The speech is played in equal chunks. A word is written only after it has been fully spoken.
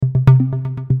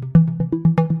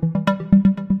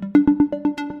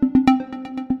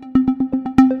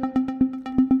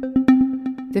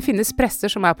Det finnes prester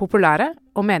som er populære,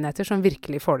 og menigheter som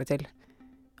virkelig får det til.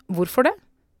 Hvorfor det?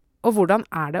 Og hvordan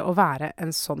er det å være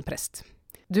en sånn prest?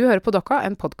 Du hører på Dokka,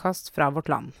 en podcast fra Vårt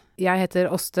Land. Jeg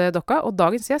heter Åste Dokka, og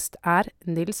dagens gjest er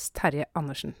Nils Terje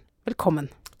Andersen.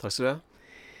 Velkommen. Takk skal du ha.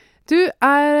 Du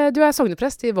er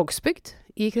sogneprest i Vågsbygd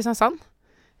i Kristiansand.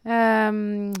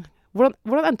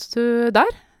 Hvordan endte du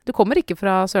der? Du kommer ikke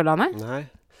fra Sørlandet? Nei,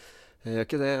 jeg gjør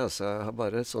ikke det. Altså, jeg har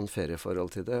bare et sånn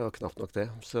ferieforhold til det, og knapt nok det.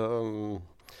 Så,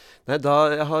 nei,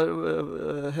 jeg har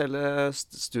hele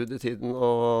studietiden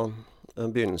og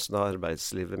begynnelsen av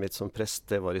arbeidslivet mitt som prest,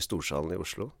 det var i Storsalen i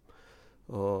Oslo.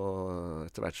 Og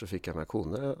etter hvert så fikk jeg meg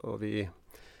kone, og vi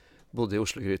bodde i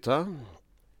Oslo-gryta,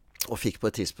 og fikk på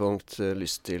et tidspunkt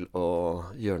lyst til å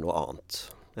gjøre noe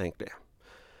annet, egentlig.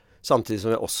 Samtidig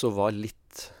som jeg også var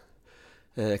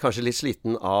kanskje litt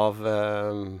sliten av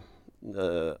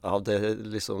det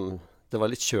liksom. Det var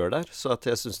litt kjør der, så at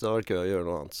jeg syntes det var gøy å gjøre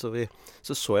noe annet.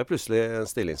 Så jeg plutselig en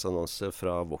stillingsannonse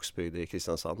fra Vågsbygd i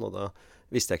Kristiansand, og da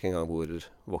visste jeg ikke engang hvor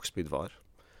Vågsbygd var.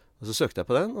 Og så søkte jeg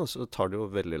på den, og så tar det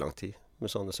jo veldig lang tid med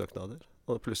sånne søknader.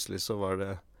 Og plutselig så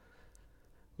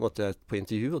måtte jeg på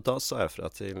intervju, og da sa jeg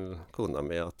fra til kona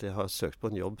mi at jeg har søkt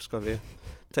på en jobb. Skal vi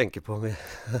tenke på om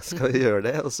skal vi gjøre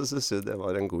det? Og så syntes hun det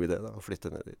var en god idé da, å flytte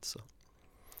ned dit. Så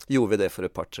gjorde vi det for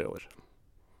et par-tre år.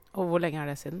 Og hvor lenge er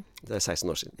det siden? Det er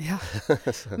 16 år siden. Ja.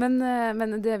 Men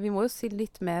vi må jo si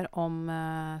litt mer om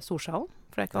Storsalen,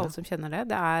 for det er ikke alle som kjenner det.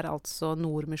 Det er altså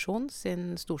Nordmisjon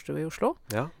sin storstue i Oslo.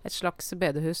 Ja. Et slags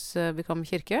bedehus Vikam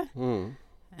kirke.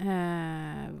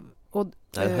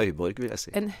 Det er en høyborg, vil jeg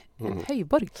si. En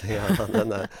høyborg? Ja,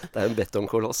 det er en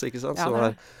betongkoloss, ikke sant?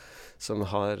 Ja, som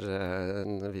har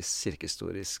en viss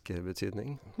kirkehistorisk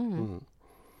betydning.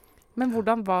 Men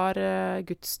hvordan var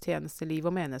gudstjenesteliv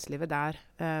og menighetslivet der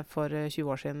for 20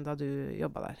 år siden da du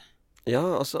jobbet der? Ja,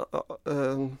 altså,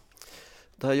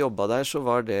 da jeg jobbet der så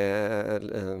var det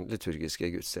liturgiske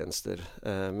gudstjenester.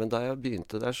 Men da jeg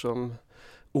begynte der som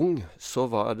ung, så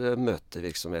var det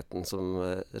møtevirksomheten som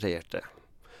regjerte.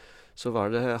 Så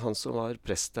var det han som var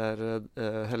prest der,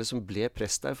 eller som ble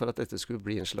prest der for at dette skulle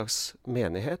bli en slags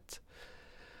menighet.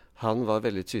 Han var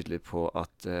veldig tydelig på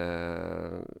at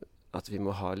vi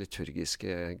må ha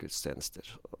liturgiske gudstjenester,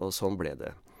 og sånn ble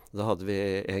det. Da hadde vi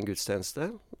en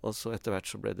gudstjeneste, og så etter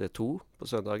hvert så ble det 2 på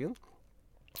søndagen,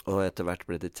 og etter hvert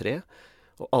ble det 3,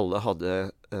 og alle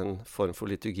hadde en form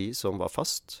for liturgi som var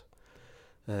fast,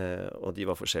 og de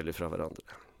var forskjellige fra hverandre.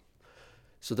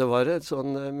 Så det var et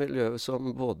sånn miljø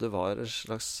som både var et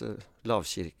slags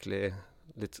lavkirkelig,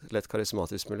 lett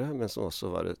karismatisk miljø, men som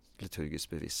også var et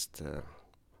liturgisk bevisst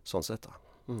sånn sett da.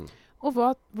 Og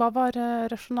hva var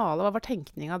rasjonalet, hva var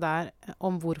tenkninga der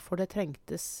om hvorfor det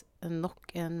trengtes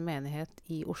nok en menighet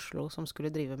i Oslo som skulle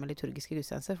drive med liturgiske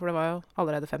gudstjenester? For det var jo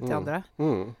allerede 50 andre.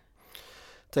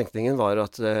 Tenkningen var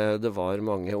at det var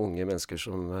mange unge mennesker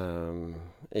som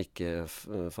ikke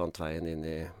fant veien inn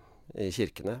i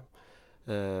kirkene.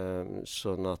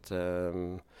 Sånn at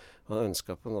man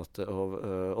ønsket på en måte,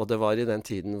 og det var i den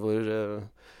tiden hvor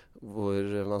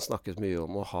man snakket mye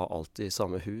om å ha alt i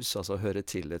samme hus, altså høre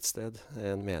til et sted,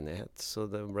 en menighet. Så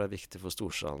det ble viktig for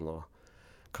Storsalen å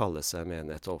kalle seg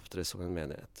menighet og opptre som en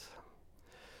menighet.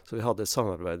 Så vi hadde et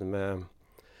samarbeid med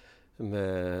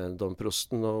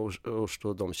domprosten og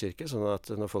Oslo domkirke, sånn at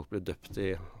når folk ble døpt i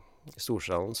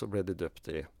Storsalen, så ble de døpt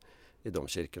i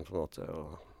domkirken på en måte, og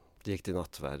de gikk til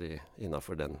nattvær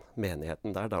innenfor den menigheten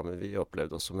der, da, men vi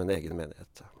opplevde oss som en egen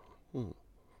menighet.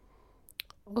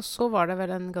 Og så var det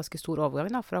vel en ganske stor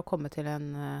overgang da, fra å komme til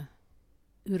en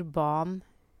urban,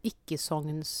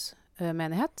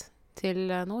 ikke-sognsmenighet til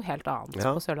noe helt annet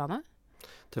på Sørlandet.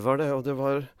 Det var det, og det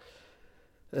var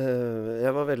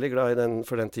jeg var veldig glad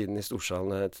for den tiden i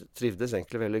Storsalen. Jeg trivdes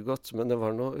egentlig veldig godt, men det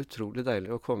var noe utrolig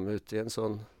deilig å komme ut i en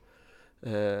sånn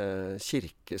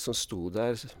kirke som sto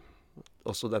der,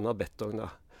 også den av betong da.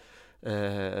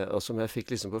 Og som jeg fikk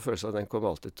liksom på følelsen at den kom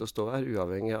alltid til å stå her,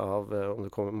 uavhengig av om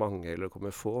det kommer mange eller det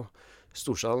kommer få.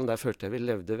 Storsalen, der følte jeg vi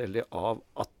levde veldig av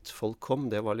at folk kom.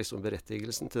 Det var liksom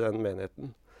berettigelsen til den menigheten.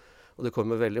 Og det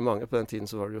kommer veldig mange. På den tiden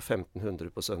så var det jo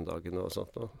 1500 på søndagen og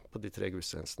sånt, og på de 3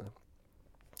 gudstjenestene.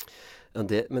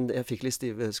 Men jeg fikk litt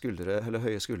stive skuldre, eller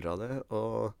høye skuldre av det,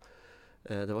 og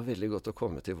det var veldig godt å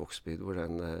komme til Vågsbygd, hvor jeg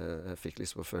fikk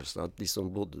liksom på følelsen at de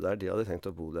som bodde der, de hadde tenkt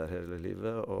å bo der hele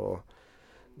livet, og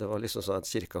det var liksom sånn at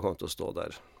kirka kom til å stå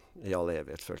der i all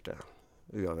evighet, følte jeg,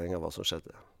 uavhengig av hva som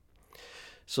skjedde.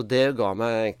 Så det ga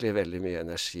meg egentlig veldig mye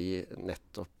energi,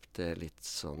 nettopp det litt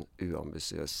sånn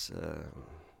uambisiøse,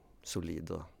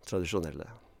 solide og tradisjonelle.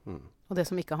 Og det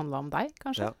som ikke handlet om deg,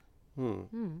 kanskje? Ja.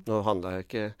 Nå handlet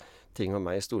ikke ting om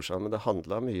meg i Storsalen, men det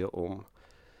handlet mye om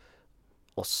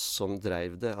oss som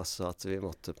drev det. Altså at vi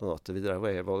måtte på en måte, vi drev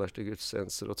og evaluerte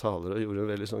gudstjenester og taler og gjorde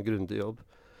en veldig sånn grundig jobb.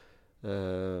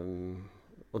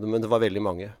 Men det var veldig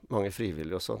mange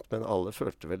frivillige og sånt, men alle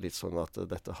følte vel litt sånn at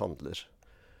dette handler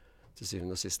til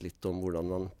syvende og sist litt om hvordan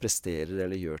man presterer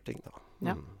eller gjør ting, da.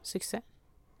 Ja, suksess.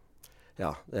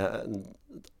 Ja, jeg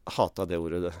hatet det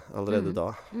ordet allerede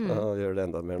da, og gjør det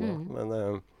enda mer nå. Men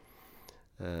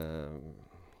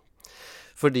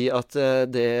fordi at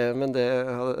men det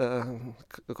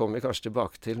kommer vi kanskje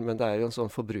tilbake til, men det er jo en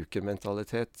sånn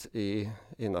forbrukermentalitet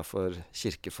innenfor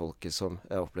kirkefolket som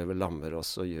jeg opplever lammer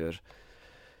oss og gjør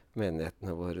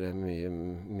menighetene våre mye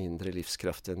mindre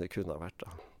livskraftige enn det kunne ha vært,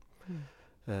 da.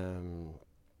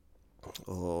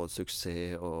 Og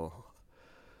suksess og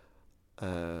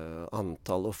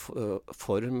antall og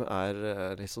form er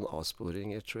litt sånn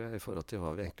avsporinger, tror jeg, i forhold til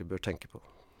hva vi egentlig bør tenke på.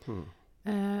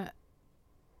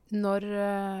 Når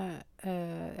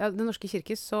Den norske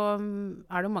kirke, så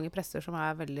er det mange prester som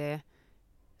er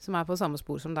på samme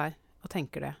spor som deg, og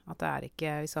tenker det. At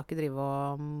vi skal ikke drive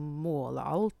og måle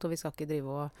alt, og vi skal ikke drive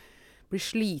og bli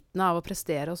slitne av å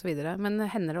prestere, og så videre. Men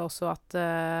hender det også at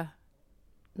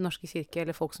norske kirke,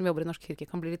 eller folk som jobber i norsk kirke,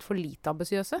 kan bli litt for lite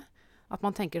ambisiøse? At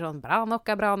man tenker sånn, bra nok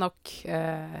er bra nok,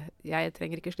 jeg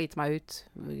trenger ikke slite meg ut,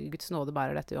 Guds nåde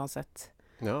bærer dette uansett.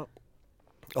 Ja,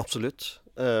 absolutt.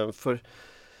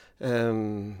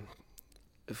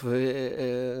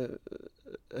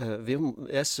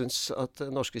 Jeg synes at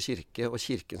norske kirke og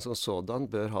kirken som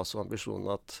sådan bør ha som ambisjon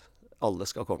at alle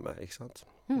skal komme, ikke sant?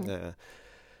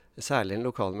 Særlig i en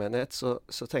lokalmenighet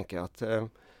så tenker jeg at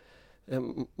jeg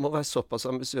må være såpass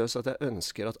ambisiøs at jeg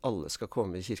ønsker at alle skal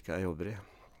komme i kirka jeg jobber i.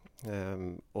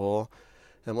 Og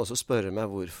jeg må også spørre meg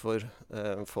hvorfor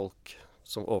folk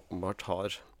som åpenbart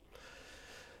har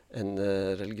en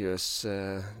religiøs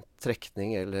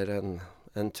trekning eller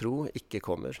en tro ikke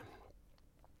kommer.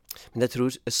 Men jeg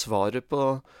tror svaret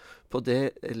på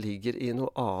det ligger i noe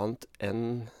annet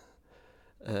enn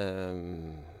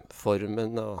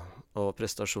formen og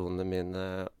prestasjonene mine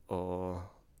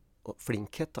og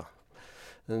flinkhet, da.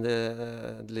 Men det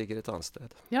ligger et annet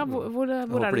sted. Ja, hvor er det det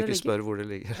ligger? Jeg håper du ikke spør hvor det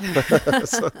ligger.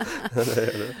 Så,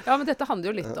 ja, men dette handler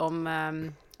jo litt om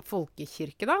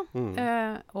folkekirke, da.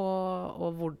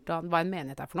 Og hva en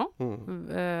menighet er for noe.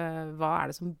 Hva er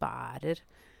det som bærer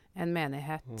en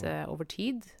menighet over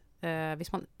tid?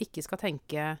 Hvis man ikke skal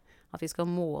tenke at vi skal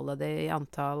måle det i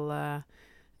antall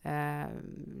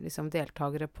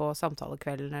deltagere på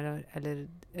samtalekvelden eller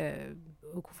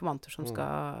konfirmanter som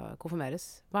skal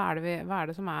konfirmeres. Hva er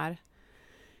det som er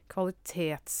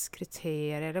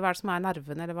kvalitetskriterier, eller hva er det som er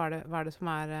nervene, eller hva er det som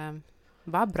er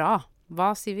hva er bra? Hva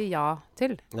sier vi ja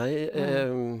til? Nei,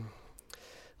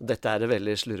 dette er et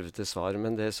veldig slurvete svar,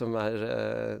 men det som er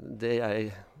det jeg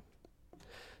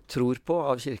tror på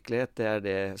av kirkelighet, det er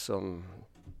det som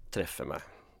treffer meg.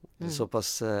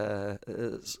 Såpass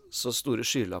så store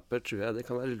skylapper tror jeg det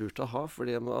kan være lurt å ha,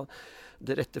 fordi jeg må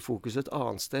det rette fokuset et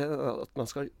annet sted, at man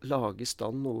skal lage i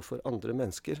stand noe for andre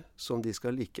mennesker som de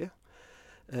skal like.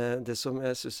 Det som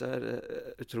jeg synes er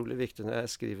utrolig viktig når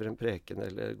jeg skriver en preken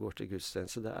eller går til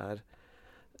gudstjeneste, det er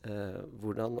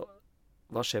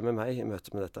hva skjer med meg i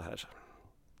møte med dette her?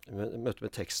 I møte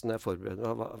med teksten jeg forbereder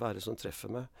meg, hva er det som treffer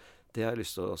meg? Det har jeg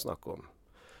lyst til å snakke om.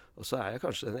 Og så er jeg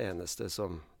kanskje den eneste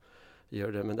som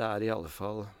gjør det, men det er i alle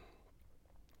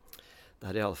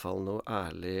fall noe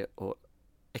ærlig og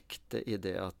ekte i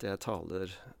det at jeg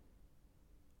taler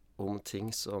om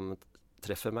ting som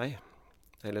treffer meg,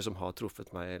 eller som har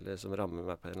truffet meg, eller som rammer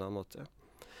meg på en eller annen måte.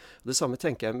 Det samme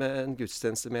tenker jeg med en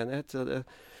gudstjenestemenighet.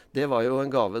 Det var jo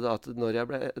en gave da, at da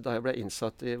jeg ble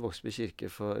innsatt i Vågsby kirke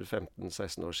for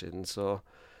 15-16 år siden,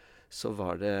 så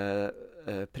var det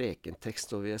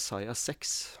prekentekst over Jesaja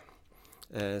 6,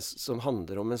 som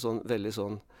handler om en sånn veldig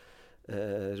sånn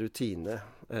rutine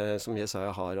som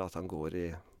Jesaja har, at han går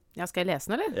i. Ja, skal jeg lese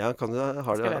den, eller? Ja, kan du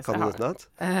utenat?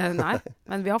 Nei,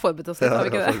 men vi har forberedt oss litt, har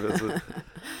vi ikke det?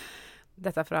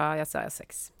 Dette er fra Jesaja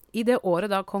 6. I det året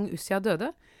da kong Ussia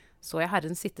døde, så jeg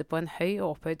Herren sitte på en høy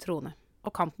og opphøyd trone,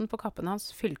 og kanten på kappen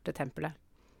hans fylte tempelet.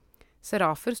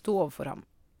 Serafer sto overfor ham.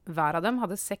 Hver av dem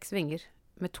hadde 6 vinger,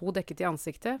 med 2 dekket i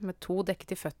ansiktet, med 2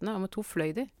 dekket i føttene, og med 2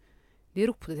 fløy de. De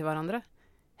ropte til hverandre.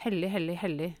 Hellig, hellig,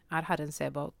 hellig er Herren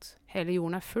Sebaot. Hele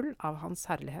jorden er full av hans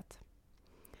herlighet.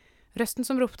 Røsten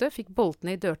som ropte fikk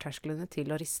boltene i dørtersklene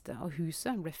til å riste, og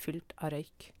huset ble fylt av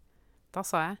røyk. Da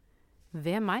sa jeg,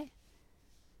 ved meg,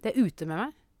 det er ute med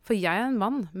meg, for jeg er en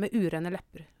mann med urene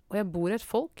lepper, og jeg bor i et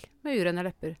folk med urene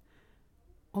lepper.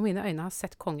 Og mine øyne har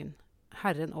sett kongen,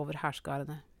 Herren over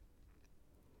hærskarene.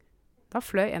 Da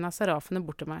fløy en av serafene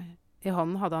bort til meg. I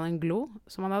hånden hadde han en glo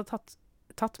som han hadde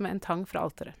tatt med en tang fra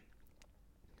alteret.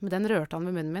 Men den rørte han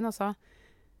ved munnen min og sa,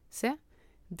 se,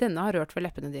 denne har rørt ved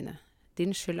leppene dine.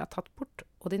 Din skyld er tatt bort,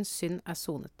 og din synd er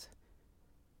sonet.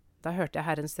 Da hørte jeg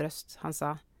Herrens røst. Han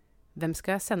sa, hvem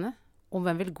skal jeg sende? Og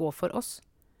hvem vil gå for oss?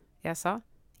 Jeg sa,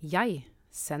 jeg,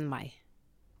 send meg.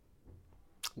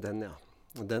 Den, ja.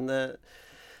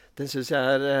 Den synes jeg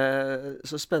er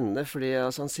så spennende, fordi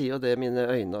altså, han sier jo det, mine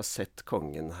øyne har sett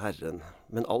kongen, Herren.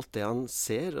 Men alt det han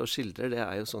ser og skildrer, det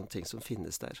er jo sånne ting som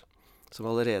finnes der. Som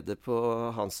allerede på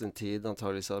hans tid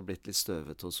antageligvis har blitt litt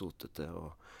støvete og sotete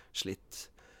og slitt.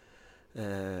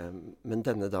 Men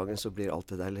denne dagen så blir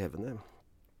alt det der levende.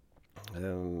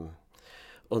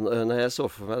 Og når jeg så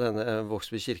for meg denne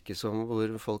Vågsby kirke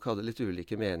hvor folk hadde litt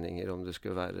ulike meninger om det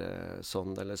skulle være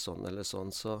sånn eller sånn eller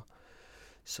sånn, så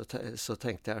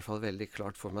tenkte jeg i hvert fall veldig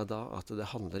klart for meg da at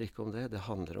det handler ikke om det. Det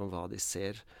handler om hva de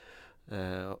ser,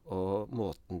 og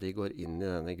måten de går inn i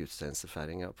denne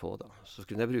gudstjenestefeiringen på da. Så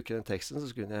kunne jeg bruke den teksten,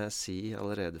 så kunne jeg si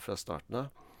allerede fra starten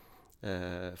av,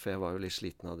 for jeg var jo litt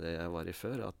sliten av det jeg var i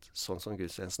før, at sånn som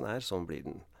gudstjenesten er, sånn blir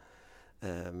den.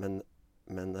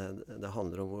 Men det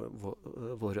handler om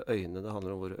våre øyne, det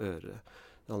handler om våre ører.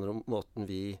 Det handler om måten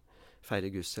vi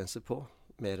feirer gudstjeneste på,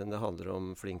 mer enn det handler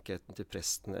om flinkheten til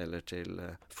presten, eller til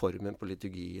formen på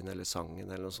liturgien, eller sangen,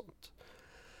 eller noe sånt.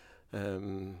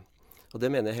 Og det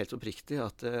mener jeg helt oppriktig,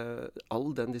 at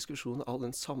all den diskusjonen, all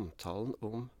den samtalen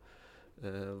om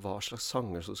hva slags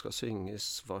sanger som skal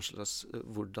synges,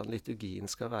 hvordan liturgien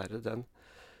skal være,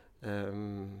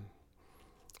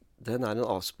 den er en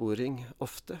avsporing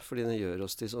ofte, fordi den gjør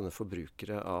oss til sånne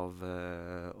forbrukere av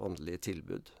åndelige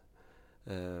tilbud.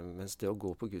 Mens det å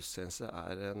gå på gudstjeneste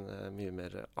er en mye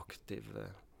mer aktiv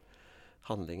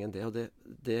handling enn det. Og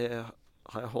det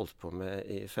har jeg holdt på med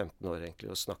i 15 år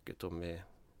egentlig, og snakket om i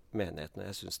menighetene.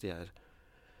 Jeg synes de er,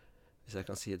 hvis jeg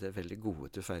kan si det, veldig gode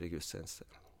til å feire gudstjeneste.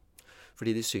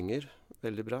 Fordi de synger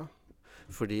veldig bra.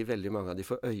 Fordi veldig mange av de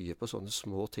får øye på sånne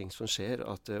små ting som skjer,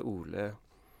 at Ole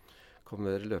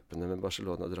kommer løpende med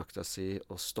Barcelona-drakta si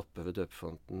og stopper ved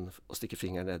døpefonten og stikker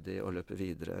fingeren nedi og løper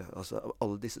videre. Altså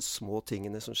alle disse små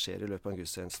tingene som skjer i løpet av en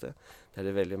gudstjeneste, det er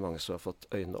det veldig mange som har fått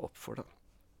øynene opp for da.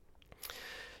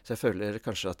 Så jeg føler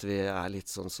kanskje at vi er litt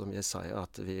sånn som Jesaja,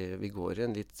 at vi går i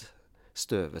en litt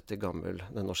støvete gammel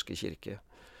Den norske kirke.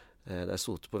 Det er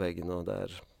sote på veggen og det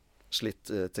er slitt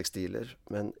tekstiler,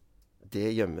 men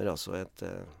det gjemmer altså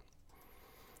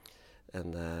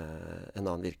en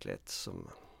annen virkelighet som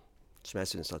jeg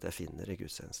synes at jeg finner i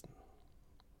gudstjenesten.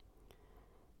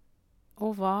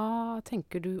 Og hva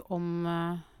tenker du om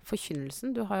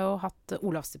forkynnelsen? Du har jo hatt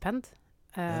Olavsstipend,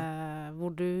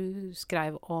 hvor du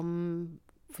skrev om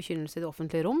forkynnelse i det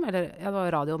offentlige rom, eller det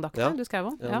var radioandaktene du skrev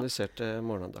om? Jeg analyserte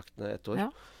morgenandaktene et år. Ja.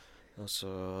 Og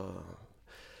så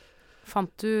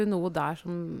fant du noe der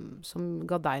som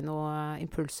ga deg noen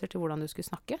impulser til hvordan du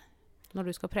skulle snakke når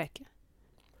du skal preke?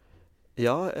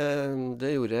 Ja, det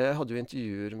gjorde jeg. Jeg hadde jo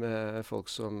intervjuer med folk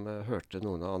som hørte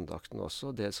noen av andaktene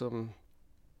også. Det som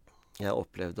jeg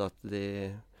opplevde at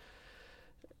de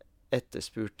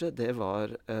etterspurte, det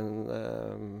var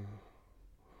en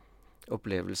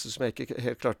opplevelse som jeg ikke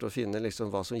helt klarte å finne liksom,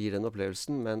 hva som gir den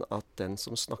opplevelsen, men at den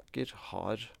som snakker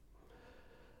har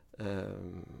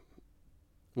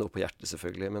noe på hjertet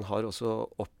selvfølgelig, men har også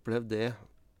opplevd det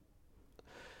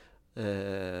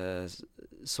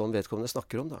som vedkommende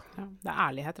snakker om da. Ja, det er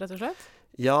ærlighet rett og slett?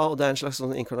 Ja, og det er en slags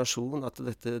sånn inkarnasjon at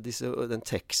den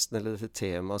teksten eller dette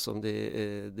temaet som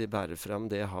de bærer fram,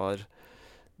 det har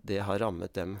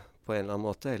rammet dem på en eller annen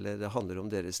måte, eller det handler om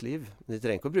deres liv. De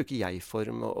trenger ikke å bruke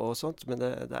jeg-form og sånt, men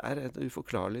det er et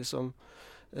uforklarlig som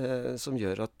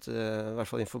gjør at i hvert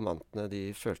fall informantene,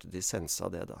 de følte de sensa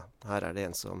det da. Her er det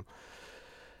en som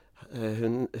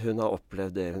hun har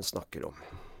opplevd det hun snakker om.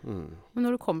 Men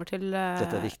når du kommer til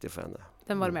dette er viktig for henne.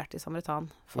 Den barmhjertige samaritan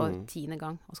for 10.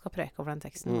 gang og skal preke over den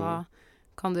teksten,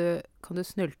 kan du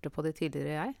snulte på det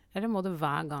tidligere jeg? Eller må du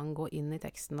hver gang gå inn i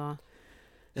teksten og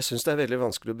Jeg synes det er veldig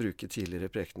vanskelig å bruke tidligere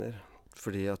prekener,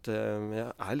 fordi at jeg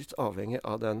er litt avhengig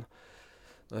av den.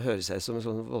 Nå høres jeg som en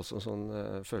sånn voldsom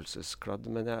følelseskladd,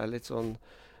 men jeg er litt sånn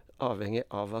avhengig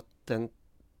av at den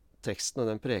teksten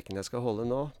og den preken jeg skal holde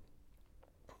nå,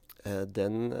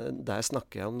 der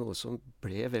snakker jeg om noe som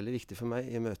ble veldig viktig for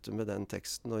meg i møte med den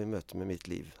teksten og i møte med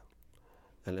mitt liv.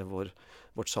 Eller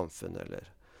vårt samfunn, eller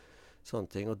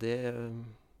sånne ting. Og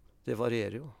det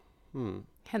varierer jo.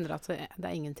 Hender det at det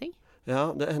er ingenting?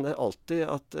 Ja, det hender alltid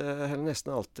eller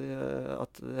nesten alltid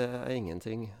at det er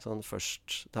ingenting sånn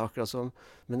først. Det er akkurat som,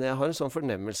 men jeg har en sånn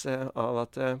fornemmelse av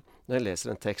at når jeg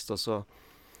leser en tekst, og så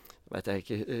vet jeg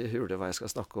ikke hule hva jeg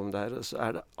skal snakke om der, så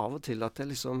er det av og til at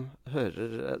jeg liksom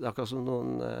hører, det er akkurat som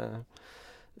noen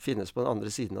finnes på den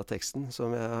andre siden av teksten,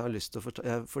 som jeg har lyst til å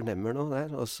jeg fornemmer noe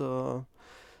der, og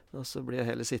så blir jeg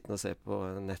heller sittende og se på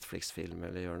en Netflix-film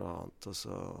eller gjøre noe annet, og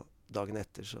så dagen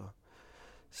etter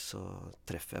så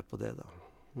treffer jeg på det da.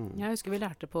 Jeg husker vi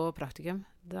lærte på praktikum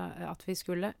at vi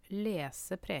skulle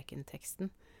lese prekenteksten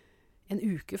en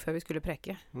uke før vi skulle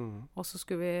preke. Og så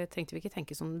trengte vi ikke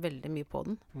tenke sånn veldig mye på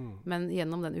den. Men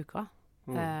gjennom den uka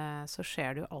så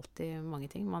skjer det jo alltid mange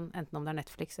ting. Enten om det er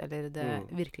Netflix eller det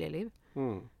virkelige liv.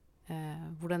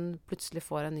 Hvor den plutselig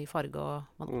får en ny farge, og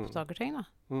man oppdager ting da.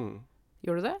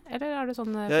 Gjør du det? Eller er det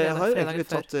sånn jeg har jo egentlig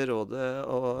tatt det rådet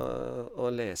å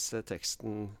lese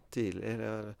teksten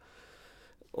tidligere,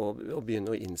 og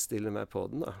begynne å innstille meg på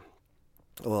den da.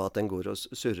 Og at den går og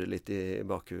surrer litt i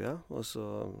bakhuet, og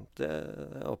så det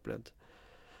har jeg opplevd.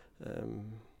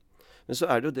 Men så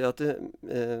er det jo det at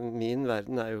min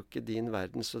verden er jo ikke din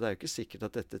verden, så det er jo ikke sikkert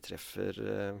at dette treffer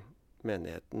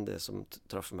menigheten, det som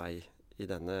traff meg i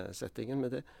denne settingen. Men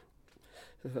det,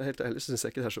 helt ærlig, synes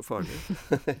jeg ikke det er så farlig.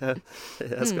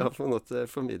 jeg skal på en måte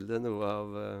formidle noe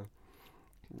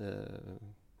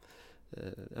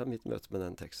av mitt møte med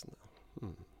den teksten.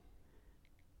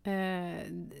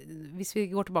 Hvis vi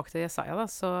går tilbake til Jesaja da,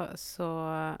 så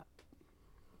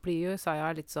blir jo Jesaja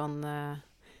litt sånn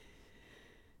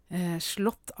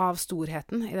slått av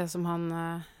storheten i det som han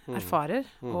erfarer,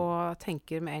 og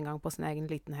tenker med en gang på sin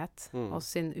egen litenhet og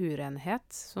sin urenhet,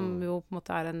 som jo på en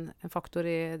måte er en faktor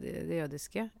i det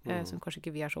jødiske, som kanskje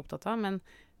ikke vi er så opptatt av, men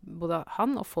både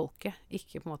han og folket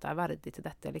ikke på en måte er verdig til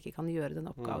dette, eller ikke kan gjøre den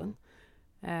oppgaven.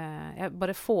 Jeg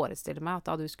bare forestiller meg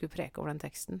at da du skulle preke over den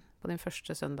teksten på din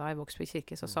første søndag i Vågsbygd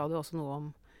kirke, så sa du også noe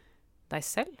om deg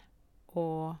selv,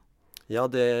 og... Ja,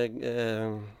 det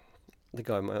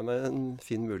ga meg en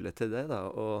fin mulighet til det, da,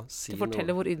 å si noe. Du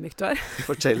forteller hvor ydmyk du er.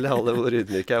 Fortelle alle hvor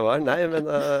ydmyk jeg var. Nei, men...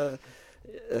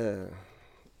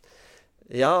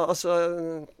 ja, altså...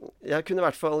 Jeg kunne i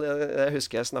hvert fall... Jeg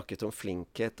husker jeg snakket om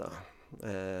flinkhet, da.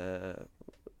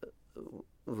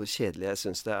 Hvor kjedelig jeg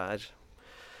synes det er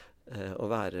å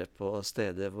være på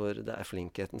steder hvor det er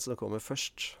flinkheten som kommer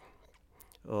først.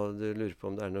 Og du lurer på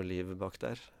om det er noe liv bak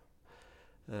der.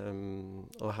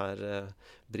 Og her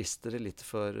brister det litt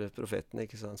for profeten,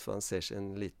 ikke sant? For han ser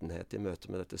sin litenhet i møte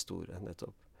med dette store,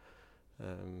 nettopp.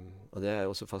 Og det er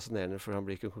jo også fascinerende, for han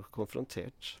blir ikke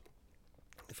konfrontert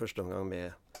i første omgang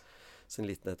med sin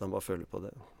litenhet. Han bare føler på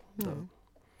det.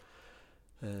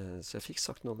 Så jeg fikk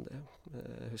sagt noe om det.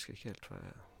 Jeg husker ikke helt hva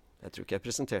jeg tror ikke jeg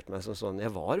presenterte meg som sånn.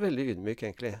 Jeg var veldig ydmyk,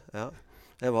 egentlig. Ja.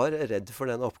 Jeg var redd for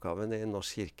den oppgaven i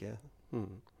Norsk kirke.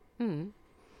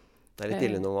 Det er litt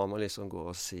ille når man må liksom gå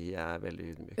og si jeg er veldig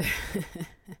ydmyk.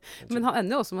 Men han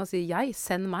ender jo også med å si jeg,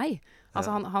 send meg.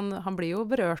 Altså han blir jo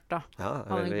berørt da. Ja,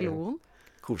 han er gloen.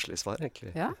 Koselig svar,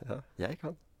 egentlig. Ja. Jeg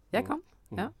kan. Jeg kan,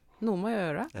 ja. Noen må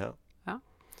gjøre det. Ja.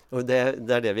 Og det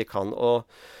er det vi kan. Og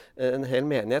en hel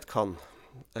menighet kan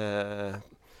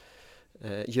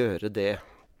gjøre det.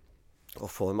 Og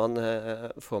får man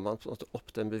på en måte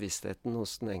opp den bevisstheten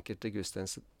hos den enkelte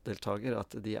gudstjenestedeltaker,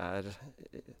 at det er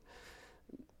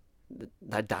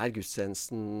der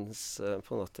gudstjenestens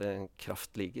på en måte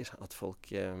kraft ligger. At folk,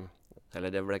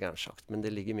 eller det ble gærent sagt, men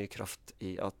det ligger mye kraft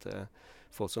i at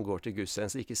folk som går til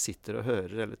gudstjeneste ikke sitter og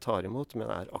hører eller tar imot,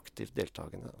 men er aktivt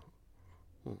deltagende.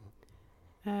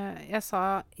 Jeg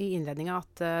sa i innledningen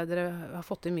at dere har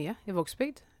fått til mye i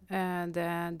Vågsbygd.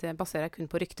 Det baserer jeg kun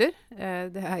på rykter.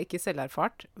 Det er ikke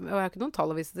selverfart, og jeg har ikke noen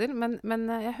tall å vise til, men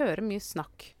jeg hører mye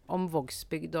snakk om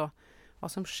Vågsbygd og hva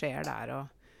som skjer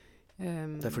der.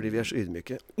 Det er fordi vi er så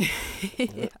ydmyke.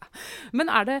 Ja.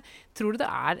 Men tror du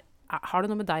har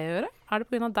det noe med deg å gjøre? Er det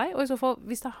på grunn av deg? Og i så fall,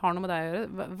 hvis det har noe med deg å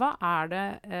gjøre, hva er det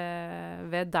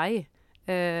ved deg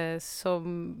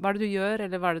hva er det du gjør,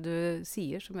 eller hva er det du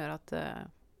sier som gjør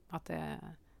at det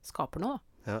skaper noe da?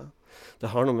 Ja, det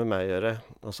har noe med meg å gjøre,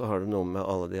 og så har det noe med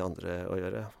alle de andre å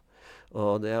gjøre.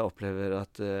 Og det jeg opplever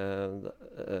at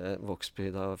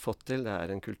Vågsbygd har fått til, det er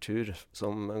en kultur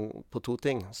på to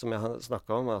ting, som jeg har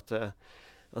snakket om,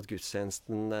 at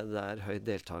gudstjenesten, det er høy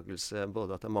deltakelse,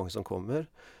 både at det er mange som kommer,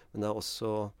 men det er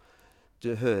også,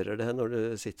 du hører det når du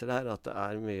sitter der, at det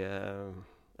er mye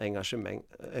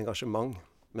engasjement.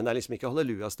 Men det er liksom ikke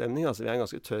halleluja-stemning, altså vi er en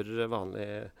ganske tørr, vanlig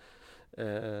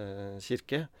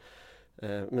kirke.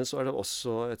 Men så er det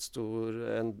også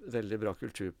en veldig bra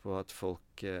kultur på at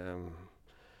folk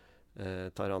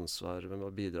tar ansvar med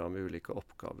å bidra med ulike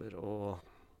oppgaver, og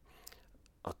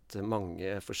at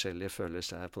mange forskjellige føler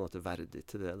seg på en måte verdig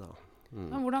til det da.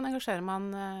 Men hvordan engasjerer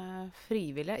man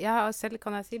frivillige? Jeg har selv,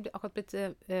 kan jeg si, akkurat blitt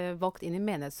valgt inn i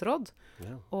menighetsråd,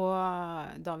 og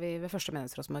da vi ved første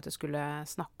menighetsrådsmøte skulle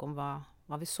snakke om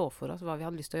hva vi så for oss, hva vi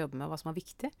hadde lyst til å jobbe med, og hva som var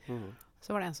viktig,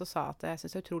 så var det en som sa at jeg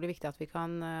synes det er utrolig viktig at vi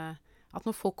kan at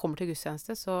når folk kommer til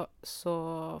gudstjeneste, så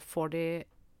får de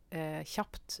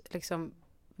kjapt liksom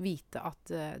vite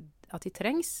at de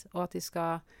trengs, og at de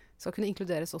skal kunne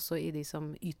inkluderes også i de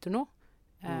som yter noe.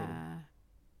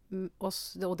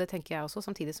 Og det tenker jeg også,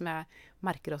 samtidig som jeg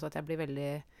merker også at jeg blir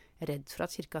veldig redd for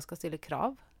at kirka skal stille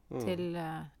krav til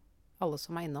alle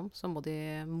som er innom. Så må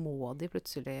de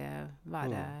plutselig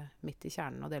være midt i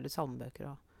kjernen og dele ut salmebøker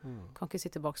og kan ikke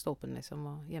sitte bak stolpen liksom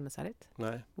og gjemme seg litt.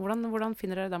 Nei. Hvordan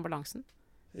finner dere den balansen?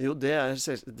 Jo, det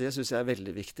synes jeg er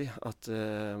veldig viktig. At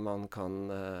man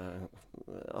kan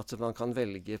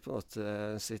velge på en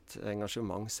måte sitt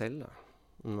engasjement selv. Da.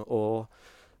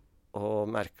 Og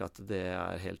merke at det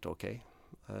er helt ok.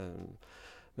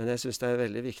 Men jeg synes det er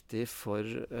veldig viktig for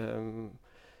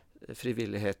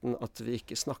frivilligheten at vi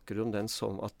ikke snakker om den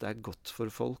som at det er godt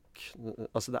for folk.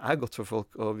 Altså det er godt for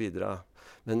folk å bidra,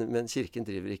 men kirken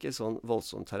driver ikke sånn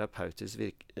voldsomt terapeutisk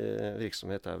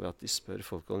virksomhet der ved at de spør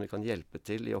folk om de kan hjelpe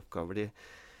til i oppgaver de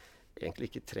egentlig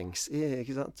ikke trengs i,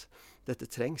 ikke sant? Dette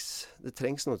trengs. Det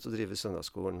trengs noen til å drive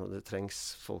søndagsskolen, og det trengs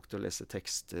folk til å lese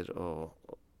tekster og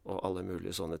alle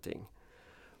mulige sånne ting.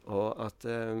 Og at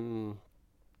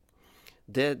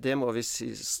det må vi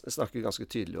snakke ganske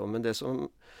tydelig om, men det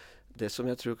som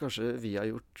jeg tror kanskje vi har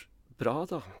gjort bra,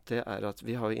 da, det er at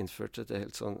vi har innført et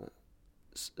helt sånn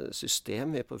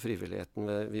system på frivilligheten.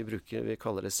 Vi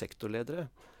kaller det sektorledere.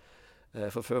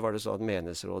 For før var det sånn at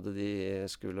menighetsrådet de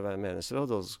skulle være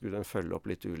menighetsråd, og så skulle de følge opp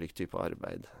litt ulik type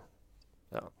arbeid.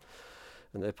 Ja.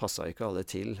 Men det passet ikke alle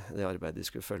til, det arbeidet de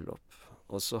skulle følge opp.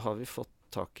 Og så har vi fått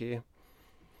tak i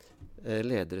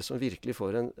ledere som virkelig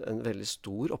får en veldig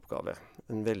stor oppgave.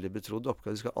 En veldig betrodd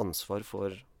oppgave. De skal ha ansvar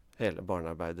for hele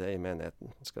barnearbeidet i menigheten.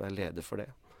 De skal være leder for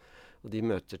det. Og de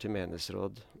møter til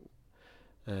menighetsråd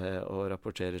og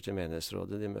rapporterer til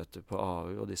menighetsrådet. De møter på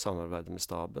AU, og de samarbeider med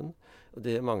staben. Og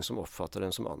det er mange som oppfatter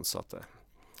dem som ansatte.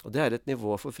 Og det er et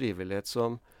nivå for frivillighet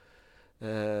som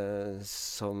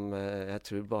jeg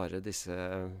tror bare disse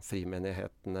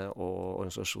frimenighetene og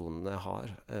organisasjonene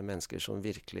har. Mennesker som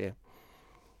virkelig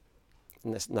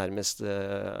nærmest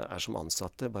er som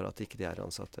ansatte, bare at ikke de er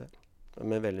ansatte.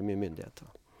 Med veldig mye myndighet.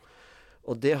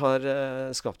 Og det har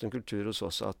skapt en kultur hos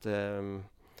oss at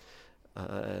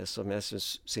som jeg synes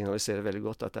signaliserer veldig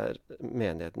godt at det er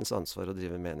menighetens ansvar å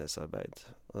drive menighetsarbeid.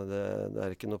 Og det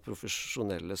er ikke noen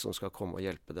profesjonelle som skal komme og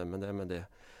hjelpe dem med det, men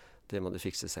det må de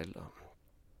fikse selv, da.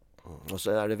 Og så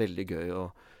er det veldig gøy,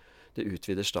 og det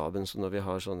utvider staben, så når vi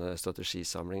har sånne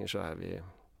strategisamlinger, så er vi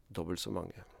dobbelt så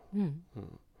mange.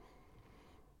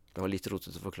 Det var litt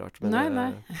rotete forklart, men nei.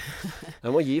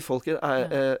 jeg må gi folk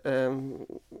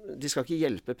de skal ikke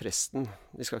hjelpe presten.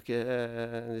 De skal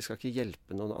ikke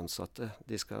hjelpe noen ansatte.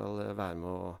 De skal være med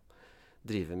å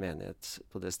drive menighet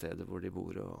på det stedet hvor de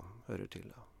bor og hører til.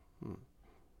 Da.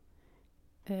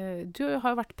 Du har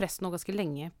jo vært prest nå ganske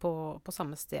lenge på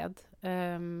samme sted,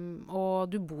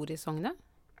 og du bor i Sogne.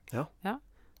 Ja.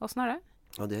 Hvordan er det?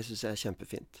 Og det synes jeg er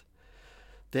kjempefint.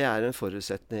 Det er en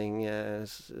forutsetning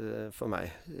for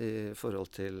meg i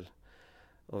forhold til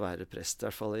å være prest. I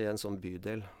hvert fall i en sånn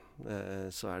bydel,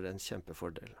 så er det en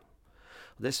kjempefordel.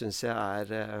 Og det synes jeg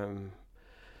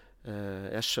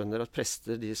jeg skjønner at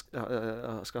prester de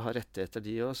skal ha rettigheter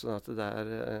de også, sånn at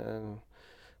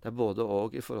det er både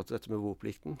og i forhold til dette med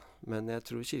boplikten. Men jeg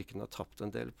tror kirken har tapt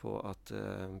en del på at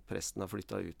presten har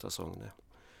flyttet ut av Sognet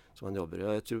som han jobber i.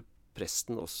 Og jeg tror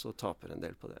presten også taper en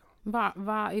del på det.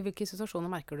 I hvilke situasjoner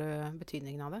merker du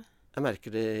betydningen av det? Jeg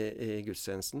merker det i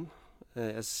gudstjenesten.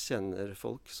 Jeg kjenner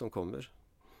folk som kommer.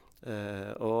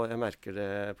 Og jeg merker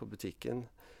det på butikken.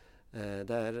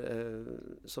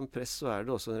 Som prest så er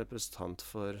det også en representant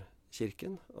for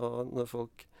kirken. Og når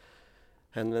folk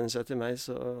henvender seg til meg,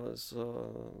 så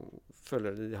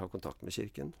føler de har kontakt med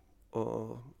kirken.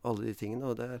 Og alle de tingene.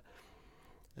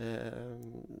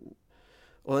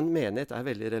 Og en menighet er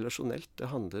veldig relasjonelt. Det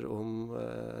handler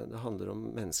om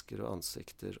mennesker og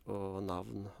ansikter og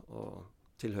navn og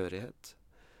tilhørighet.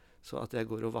 Så at jeg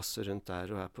går og vasser rundt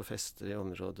der og er på fester i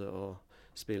området og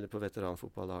spiller på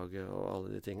veteranfotballaget og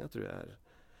alle de tingene, tror jeg er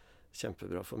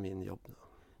kjempebra for min jobb.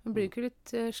 Men blir du ikke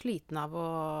litt sliten av å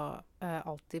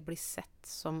alltid bli sett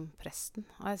som presten?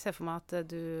 Og jeg ser for meg at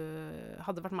du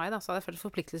hadde vært meg, da, så hadde jeg følt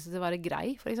forpliktelse til å være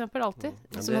grei, for eksempel, alltid.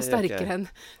 Ja, som er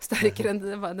sterkere enn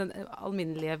den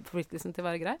alminnelige forpliktelsen til å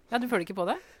være grei. Ja, du føler ikke på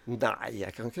det? Nei,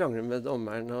 jeg kan krangle med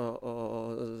dommeren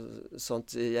og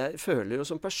sånt. Jeg føler jo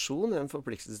som person en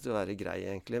forpliktelse til å være grei,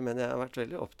 egentlig, men jeg har vært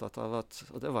veldig opptatt av at,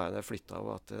 og det var jeg da jeg flyttet av,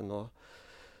 at nå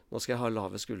skal jeg ha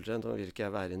lave skuldre, nå vil ikke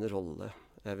jeg være i en rolle.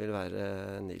 Jeg vil være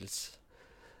Nils,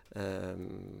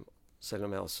 selv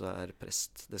om jeg også er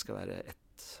prest. Det skal være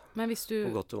ett litt. Men hvis På du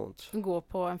godt og vondt. går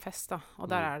på en fest, da, og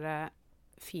der er det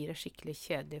 4 skikkelig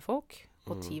kjedelige folk,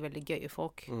 og 10 veldig gøye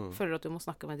folk. Føler du at du må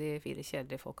snakke med de 4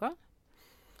 kjedelige folka?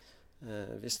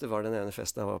 Hvis det var den ene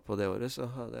festen jeg var på det året, så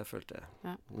hadde jeg følt det.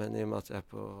 Ja. Men i og med at jeg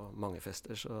er på mange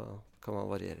fester, så kan man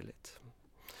variere litt.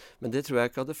 Men det tror jeg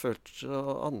ikke hadde følt så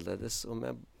annerledes om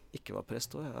jeg ikke var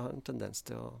prest også. Jeg har en tendens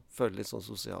til å føle litt sånn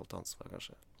sosialt ansvar,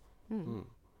 kanskje.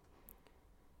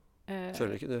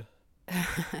 Føler ikke du?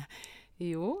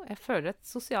 Jo, jeg føler et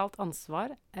sosialt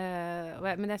ansvar,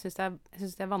 men jeg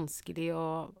synes det er vanskelig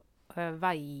å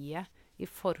veie i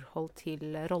forhold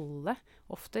til rolle,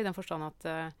 ofte i den forstand at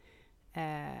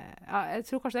jeg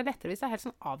tror kanskje det er lettere hvis det er helt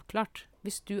sånn avklart.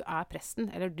 Hvis du er presten,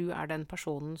 eller du er den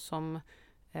personen som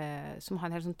har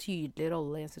en helt sånn tydelig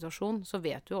rolle i en situasjon, så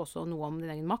vet du jo også noe om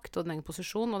din egen makt og din egen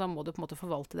posisjon, og da må du på en måte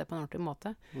forvalte det på en ordentlig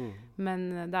måte.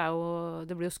 Men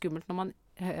det blir jo skummelt når man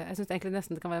jeg synes egentlig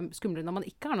nesten det kan være skummelt når man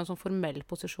ikke har noen sånn formell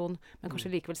posisjon, men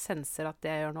kanskje likevel senser at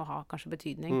det gjør noe å ha kanskje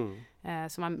betydning,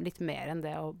 som er litt mer enn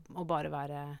det å bare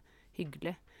være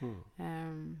hyggelig.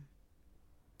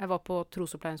 Jeg var på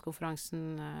trosopplæringskonferansen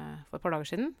for et par dager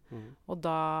siden, og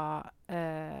da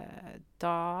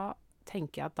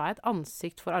tenker jeg at da er et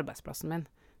ansikt for arbeidsplassen min.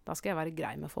 Da skal jeg være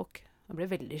grei med folk. Jeg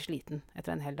blir veldig sliten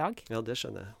etter en hel dag. Ja, det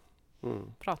skjønner jeg.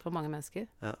 Prate med mange mennesker.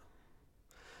 Ja,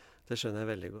 det skjønner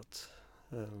jeg veldig godt.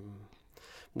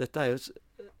 Dette er jo et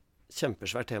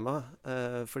kjempesvært tema,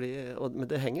 men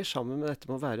det henger sammen med dette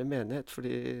med å være menighet,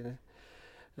 fordi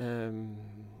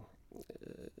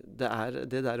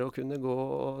det der å kunne gå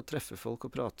og treffe folk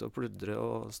og prate og pludre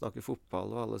og snakke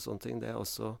fotball og alle sånne ting, det er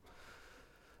også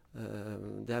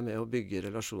det er med å bygge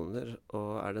relasjoner,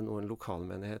 og er det noe en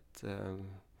lokalmenighet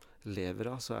lever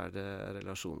av, så er det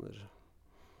relasjoner.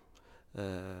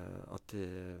 At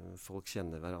folk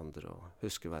kjenner hverandre og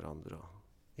husker hverandre og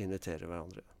inviterer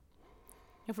hverandre.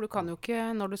 Ja, for du kan jo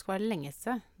ikke, når du skal være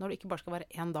lengste, når du ikke bare skal være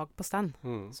 1 dag på stand,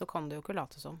 så kan du jo ikke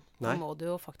late som. Da må du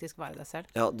jo faktisk være deg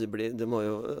selv. Ja, det blir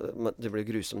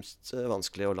grusomt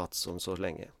vanskelig å late som så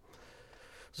lenge.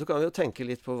 Så kan vi jo tenke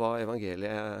litt på hva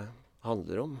evangeliet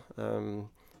handler om.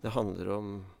 Det handler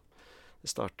om, det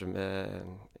starter med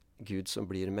Gud som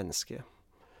blir menneske.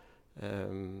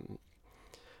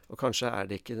 Og kanskje er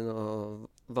det ikke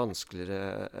noe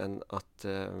vanskeligere enn at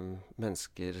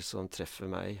mennesker som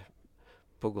treffer meg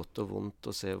på godt og vondt,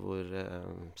 og ser hvor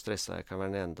stresset jeg kan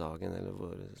være den ene dagen, eller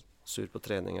hvor sur på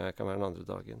treninga jeg kan være den andre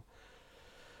dagen,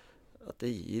 at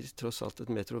det gir tross alt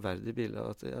et mer troverdig bilde av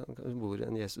at det bor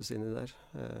en Jesus inni der.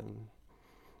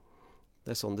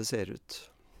 Det er sånn det ser ut.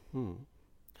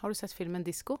 Har du sett filmen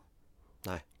Disco?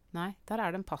 Nei. Nei, der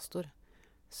er det en pastor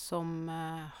som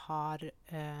har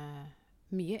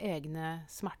mye egne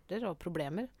smerter og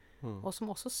problemer, og som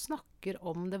også snakker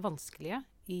om det vanskelige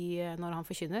når han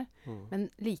forkynner, men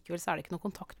likevel så er det ikke noe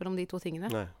kontakt mellom de 2 tingene.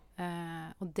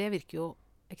 Og det virker jo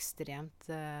ekstremt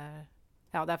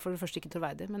ja, det er for det første ikke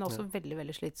troverdig, men også veldig,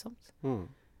 veldig slitsomt.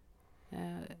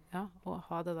 Ja, å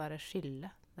ha det der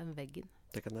skillet, den veggen.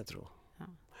 Det kan jeg tro. Ja.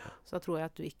 Så da tror jeg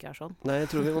at du ikke er sånn. Nei, jeg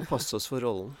tror vi må passe oss for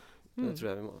rollen. Det tror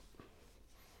jeg vi må.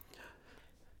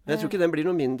 Men jeg tror ikke den blir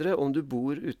noe mindre om du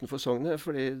bor utenfor sognet,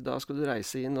 fordi da skal du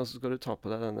reise inn, og så skal du ta på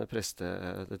deg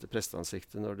dette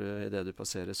presteansiktet i det du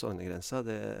passerer sognegrensa.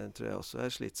 Det tror jeg også er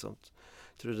slitsomt.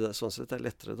 Jeg tror det sånn sett er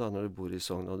lettere da når du bor i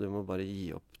sognet, og du må bare gi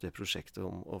opp det prosjektet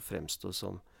om å fremstå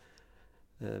som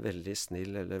veldig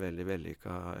snill, eller veldig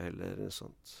vellykka, eller noe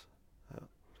sånt. Ja.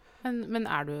 Men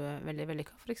er du veldig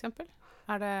vellykka, for eksempel?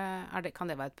 Kan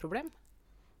det være et problem?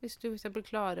 Hvis du for eksempel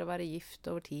klarer å være gift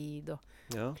over tid, og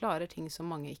klarer ting som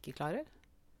mange ikke klarer?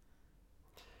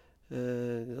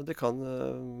 Ja, det kan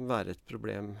være et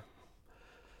problem.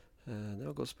 Det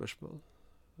var et godt spørsmål.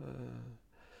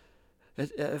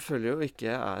 Jeg føler jo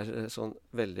ikke jeg er sånn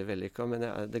veldig vellykka, men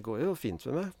det går jo fint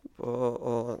med meg.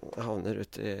 Og jeg havner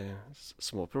ut i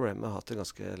små problemer. Jeg har hatt et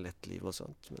ganske lett liv og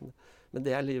sånt. Men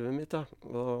det er livet mitt, da.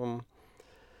 Og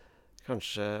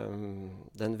kanskje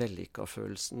den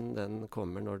vellykka-følelsen, den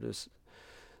kommer når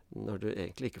du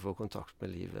egentlig ikke får kontakt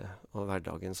med livet og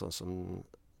hverdagen sånn som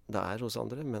det er hos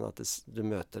andre, men at du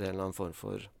møter en eller annen form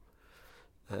for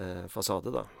fasade,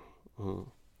 da.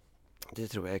 Det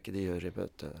tror jeg ikke de gjør i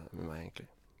møte med meg, egentlig.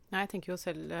 Nei, jeg tenker jo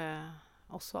selv,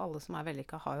 også alle som er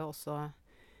vellykka har jo også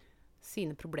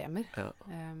sine problemer. Ja.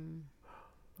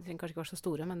 De trenger kanskje ikke være så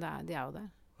store, men de er jo der.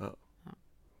 Ja.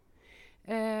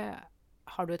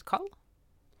 Har du et kall?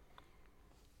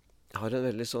 Jeg har en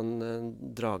veldig sånn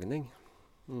dragning.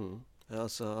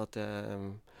 Altså at jeg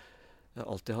har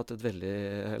alltid hatt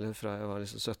eller fra jeg var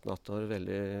liksom 17-18 år,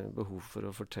 veldig behov for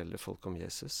å fortelle folk om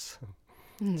Jesus.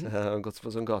 Så jeg har gått på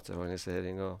sånn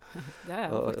gateorganisering og Det er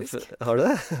jeg faktisk. Har du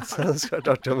det? Så det skulle vært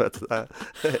artig å møte deg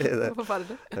i Det det. var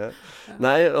forferdelig. Ja.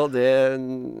 Nei, og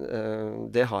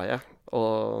det har jeg.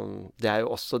 Og det er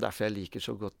jo også derfor jeg liker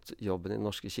så godt jobben i Den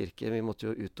norske kirke. Vi måtte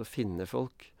jo ut og finne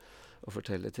folk å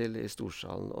fortelle til i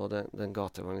Storsalen. Og den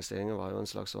gateorganiseringen var jo en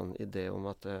slags sånn idé om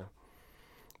at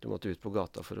du måtte ut på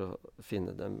gata for å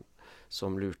finne dem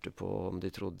som lurte på om de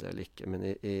trodde eller ikke. Men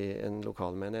i en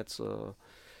lokalmenighet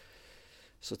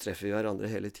så treffer vi hverandre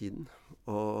hele tiden.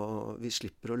 Og vi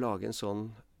slipper å lage en sånn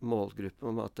målgruppe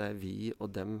om at det er vi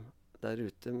og dem der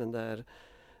ute. Men det er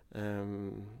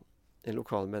en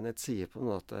lokalmenighet sier på en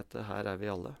måte at her er vi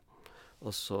alle.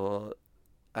 Og så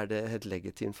er det helt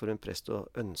legitimt for en prest å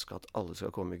ønske at alle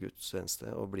skal komme i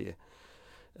gudstjeneste og bli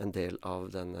en del av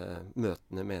denne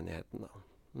møtende menigheten. Da.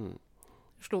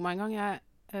 Det slo meg en gang.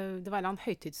 Det var en eller annen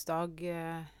høytidsdag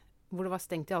hvor det var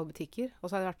stengt i alle butikker. Og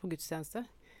så hadde jeg vært på gudstjeneste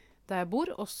der jeg bor,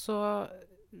 og så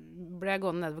ble jeg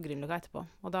gående nedover Grünerløkka etterpå.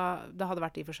 Og da hadde det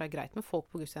vært i og for seg greit med folk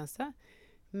på gudstjeneste.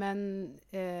 Men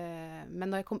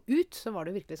når jeg kom ut, så var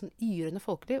det virkelig sånn yrende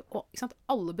folkeliv. Og ikke sant,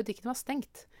 alle butikkene var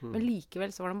stengt. Men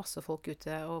likevel så var det masse folk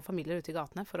ute, og familier ute i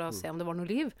gatene, for å se om det var noe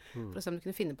liv. For å se om de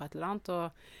kunne finne på et eller annet. Og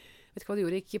jeg vet ikke hva de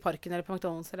gjorde, gikk i parken eller på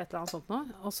McDonald's eller et eller annet sånt nå.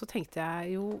 Og så tenkte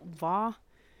jeg jo, hva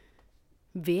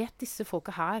vet disse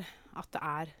folka her at det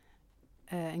er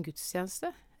en gudstjeneste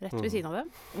rett ved siden av dem?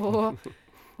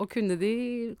 Og kunne de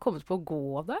kommet på å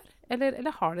gå der?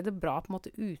 Eller har de det bra på en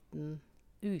måte uten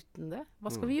det? Hva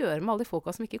skal vi gjøre med alle de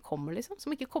folka som ikke kommer, liksom?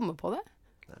 Som ikke kommer på det?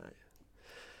 Nei,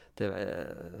 det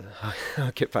har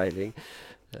ikke peiling.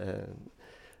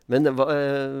 Men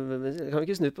kan vi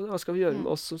ikke snu på det? Hva skal vi gjøre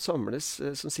med oss som samles,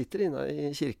 som sitter inne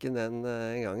i kirken den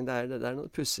gangen? Det er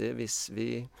noe pussig hvis vi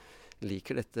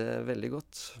liker dette veldig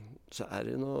godt. Så er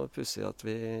det noe pussig at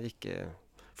vi ikke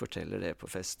forteller det på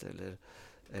fest,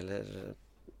 eller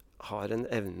har en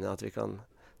evne at vi kan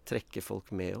trekke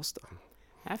folk med oss, da.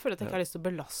 Jeg føler at jeg ikke har lyst til å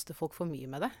belaste folk for mye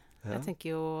med det. Ja. Jeg tenker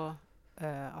jo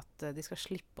at de skal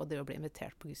slippe å bli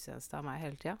invitert på gudstjeneste av meg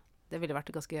hele tida. Det ville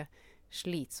vært ganske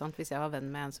slitsomt hvis jeg var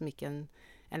venn med en som ikke en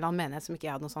eller annen menighet som ikke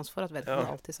jeg hadde noe sans for, at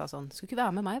vedkommende alltid sa sånn, skulle ikke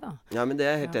være med meg da? Ja, men det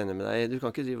er jeg helt enig med deg. Du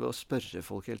kan ikke drive og spørre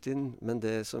folk hele tiden, men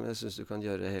det som jeg synes du kan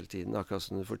gjøre hele tiden, akkurat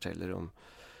som du forteller om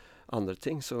andre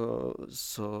ting, så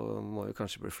må vi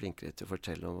kanskje bli flinkere til å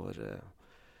fortelle om våre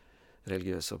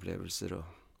religiøse opplevelser og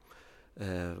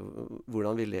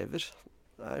hvordan vi lever.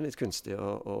 Det er litt kunstig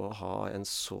å ha en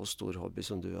så stor hobby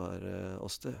som du har,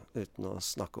 Åste, uten å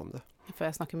snakke om det. For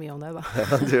jeg snakker mye om det, da.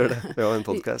 Ja, du gjør det. Vi har en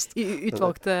podcast. I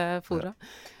utvalgte fora.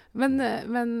 Ja.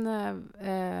 Men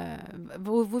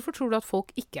hvorfor tror du at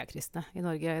folk ikke er kristne i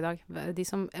Norge i dag?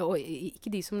 Og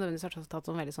ikke de som nødvendigvis har tatt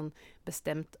en veldig sånn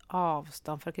bestemt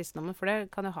avstand fra kristendommen, for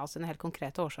det kan jo ha sine helt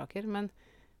konkrete årsaker,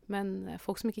 men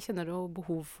folk som ikke kjenner noe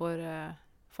behov for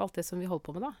alt det som vi holder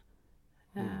på med da.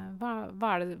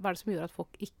 Hva er det som gjør at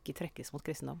folk ikke trekkes mot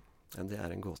kristendom? Ja, det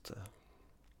er en gåte.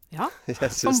 Ja,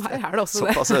 for meg er det også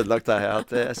det. Såpass ødelagt er jeg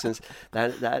at jeg synes det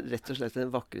er rett og slett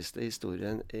den vakreste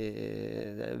historien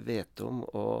jeg vet om,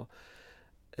 og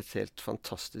et helt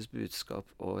fantastisk budskap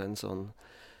og en sånn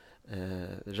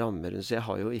ramme rundt. Så jeg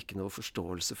har jo ikke noe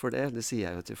forståelse for det. Det sier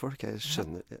jeg jo til folk. Jeg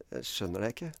skjønner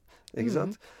det ikke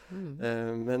sant?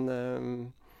 Men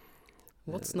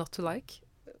What's not to like?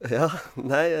 Ja,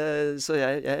 nei, så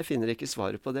jeg finner ikke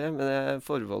svaret på det, men jeg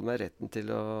forbeholder meg retten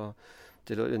til å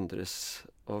undres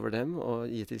over dem, og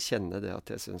gi til kjenne det at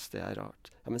jeg synes det er rart.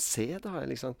 Ja, men se da,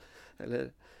 liksom. Eller,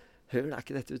 hør, er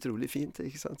ikke dette utrolig fint,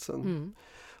 ikke sant? Sånn.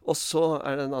 Og så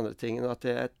er det den andre tingen, at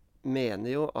jeg mener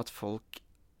jo at folk,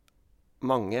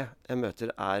 mange jeg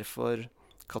møter, er for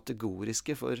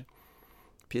kategoriske, for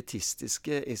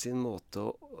pietistiske i sin måte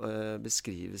å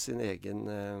beskrive sin egen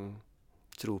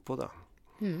tro på, da.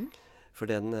 For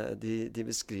de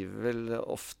beskriver vel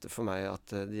ofte for meg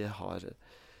at de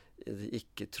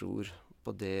ikke tror på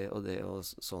det og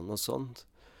sånn og sånt.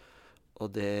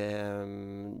 Og det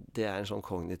er en sånn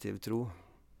kognitiv tro.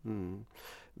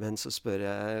 Men så spør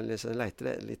jeg, liksom,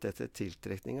 leiter jeg litt etter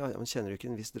tiltrekning. Ja, men kjenner du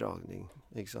ikke en viss dragning?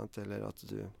 Ikke sant? Eller at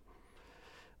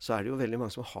så er det jo veldig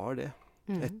mange som har det.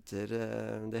 Etter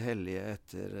det hellige,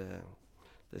 etter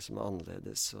det som er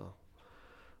annerledes og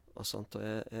sånt. Og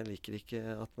jeg liker ikke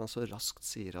at man så raskt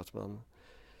sier at man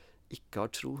ikke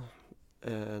har tro,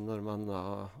 når man da,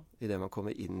 i det man kommer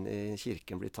inn i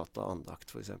kirken, blir tatt av andakt,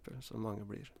 for eksempel, som mange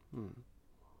blir.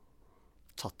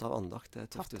 Tatt av andakt, det er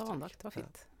et tøft uttrykk. Tatt av andakt, det var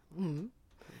fint.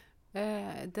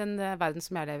 Den verden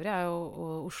som jeg lever i, er jo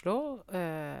Oslo.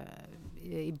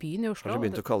 I byen i Oslo. Har du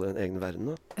begynt å kalle det en egen verden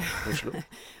nå? Oslo?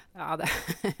 Ja, det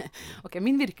Ok,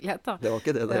 min virkelighet, da. Det var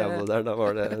ikke det da jeg bodde der. Da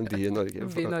var det en by i Norge.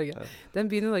 By i Norge. Ja. Den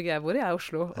byen i Norge jeg bor i, er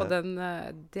Oslo. Ja. Og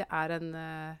det er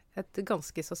et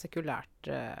ganske så sekulært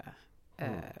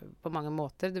på mange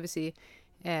måter. Det vil si,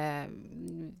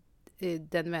 den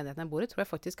menigheten jeg bor i, tror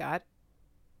jeg faktisk er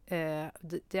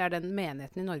det er den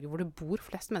menigheten i Norge hvor det bor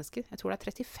flest mennesker. Jeg tror det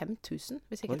er 35 000,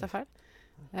 hvis jeg ikke tar feil.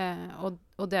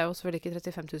 Og det er jo selvfølgelig ikke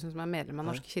 35 000 som er medlem av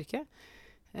Norske kirke.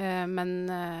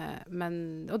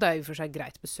 Og det er jo for seg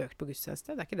greit besøkt på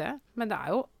gudstjeneste, det er ikke det. Men det er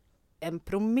jo 1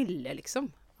 promille, liksom,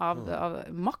 av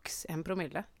maks 1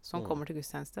 promille som kommer til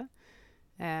gudstjeneste.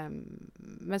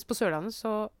 Mens på Sørlandet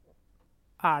så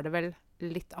er det vel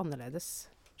litt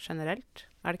annerledes generelt,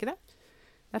 er det ikke det?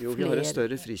 Jo, vi har en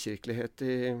større frikirkelighet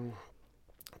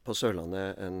på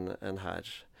Sørlandet enn her.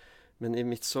 Men i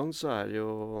mitt sogn så er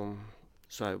jo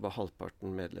bare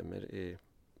halvparten medlemmer i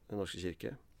Den norske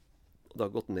kirke. Og det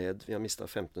har gått ned. Vi har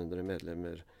mistet 1500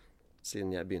 medlemmer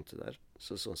siden jeg begynte der.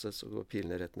 Så sånn sett så går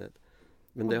pilene rett ned.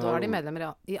 Men og da er de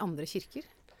medlemmer i andre kirker?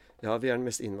 Ja, vi er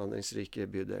den mest innvandringsrike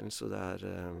bydelen, så det er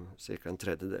ca.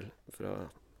 1/3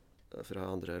 fra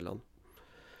andre land.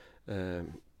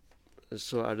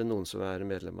 Så er det noen som er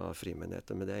medlem av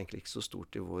frimenigheten, men det er egentlig ikke så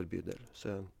stort i vår bydel.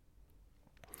 Så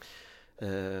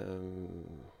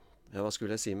ja, hva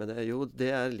skulle jeg si med det? Jo,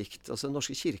 det er likt. Altså, Den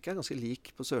norske kirke er ganske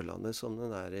lik på Sørlandet som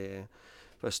den er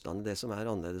på Østlandet. Det som er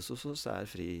annerledes hos oss, er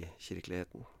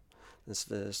frikirkeligheten.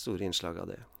 Det store innslaget av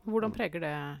det. Hvordan preger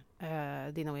det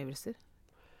dine omgivelser?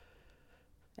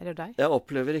 Eller deg? Jeg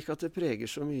opplever ikke at det preger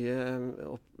så mye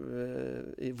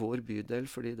i vår bydel,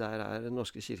 fordi der er Den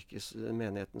norske kirkes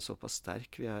menigheten såpass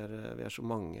sterk. Vi er så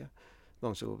mange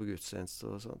som går på gudstjeneste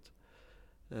og sånt.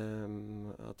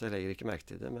 At jeg legger ikke merke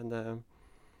til det.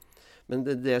 Men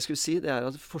det jeg skulle si, det er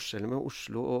at forskjellen med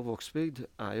Oslo og Vågsbygd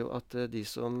er jo at de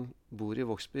som bor i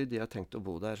Vågsbygd, de har tenkt å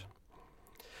bo der.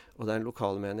 Og det er en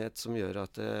lokalmenighet som gjør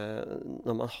at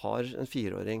når man har en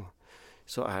 4-åring,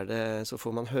 så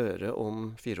får man høre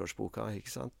om 4-årsboka,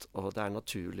 ikke sant? Og det er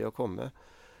naturlig å komme.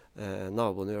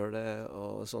 Naboene gjør det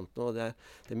og sånt noe. Det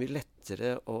er mye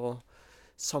lettere å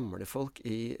samle folk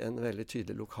i en veldig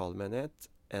tydelig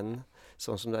lokalmenighet enn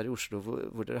sånn som det er i Oslo,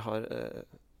 hvor dere har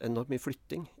enormt mye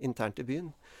flytting internt i byen.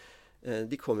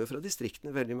 De kommer jo fra distriktene,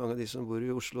 veldig mange av de som bor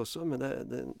i Oslo også, men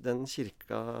den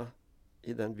kirka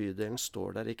i den bydelen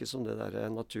står der ikke som det der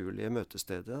naturlige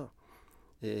møtestedet da,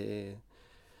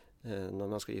 når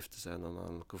man skal gifte seg, når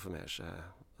man konfirmerer seg.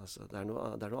 Altså, det er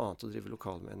noe annet å drive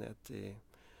lokalmenighet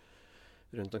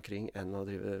rundt omkring enn å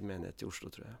drive menighet i Oslo,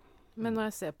 tror jeg. Men når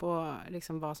jeg ser på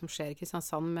liksom, hva som skjer i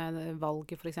Kristiansand med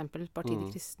valget, for eksempel, Partiet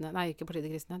de Kristne, nei, ikke Partiet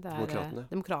de Kristne, det er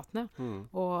Demokratene,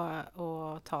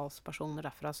 og talspersoner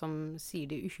derfra som sier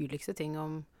de uhyrligste ting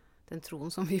om den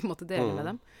troen som vi måtte dele med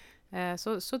dem,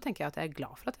 så tenker jeg at jeg er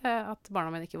glad for at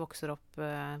barna mine ikke vokser opp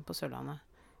på Sørlandet.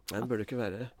 Nei, det bør du ikke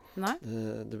være. Nei?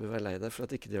 Du bør være lei deg for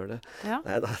at ikke de gjør det. Ja.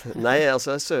 Nei,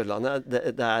 altså Sørlandet,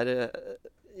 det er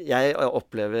jeg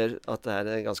opplever at det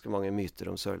er ganske mange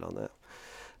myter om Sørlandet.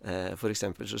 For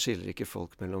eksempel så skiller ikke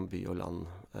folk mellom by og land.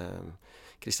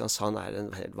 Kristiansand er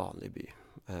en helt vanlig by.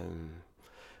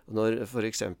 Når for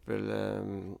eksempel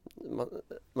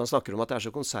man snakker om at det er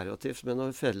så konservativt, men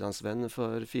når Fedrelandsvennen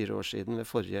for 4 år siden ved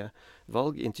forrige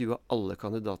valg intervjuet alle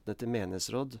kandidatene til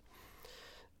menighetsråd,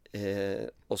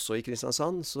 også i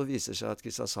Kristiansand, så viser det seg at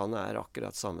Kristiansand er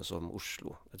akkurat samme som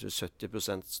Oslo. Jeg tror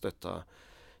 70% støtta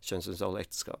kjønnsnøytrale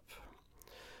ekteskap,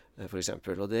 for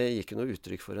eksempel. Og det gikk jo noe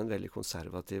uttrykk for en veldig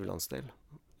konservativ landsdel.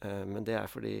 Men det er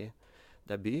fordi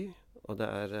det er by, og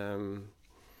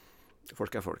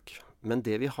folk er folk. Men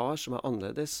det vi har som er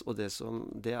annerledes, og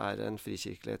det er en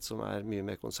frikirkelighet som er mye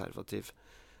mer konservativ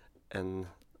enn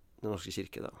Den norske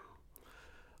kirke, da.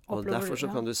 Og derfor så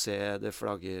kan du se det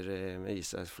flagger med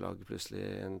Israels flagg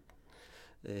plutselig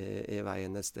i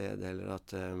veien et sted, eller at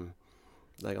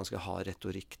det er ganske hard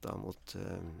retorikk da mot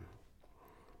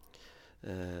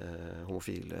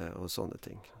homofile og sånne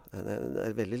ting. Det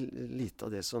er veldig lite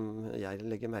av det som jeg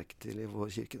legger merke til i vår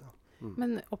kirke, da. Men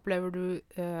opplever du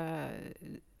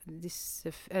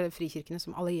disse frikirkene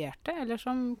som allierte, eller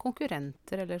som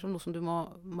konkurrenter, eller som noe som du må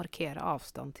markere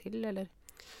avstand til, eller?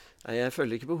 Nei, jeg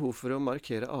føler ikke behov for å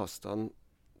markere avstand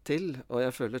til, og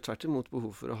jeg føler tvert imot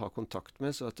behov for å ha kontakt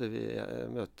med, så at vi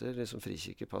møter liksom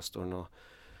frikirkepastoren og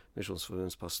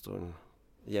misjonsforbundspastoren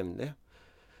jevnlig.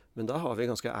 Men da har vi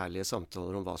ganske ærlige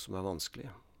samtaler om hva som er vanskelig.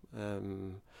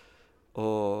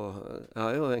 Og jeg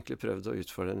har jo egentlig prøvd å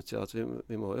utfordre dem til at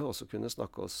vi må jo også kunne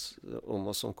snakke om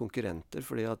oss som konkurrenter,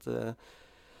 fordi at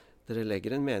dere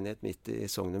legger en menighet midt i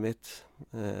sognet mitt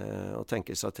og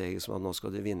tenker strategisk som at nå skal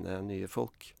de vinne nye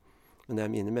folk. Men det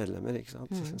er mine medlemmer, ikke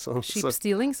sant? Sheep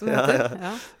stealing, som det heter.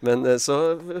 Ja. Men så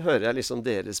hører jeg liksom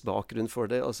deres bakgrunn for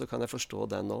det, og så kan jeg forstå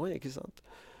den nå, ikke sant?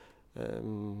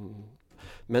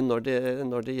 Men når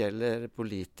det gjelder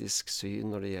politisk syn,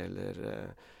 når det gjelder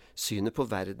synet på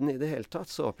verden i det hele tatt,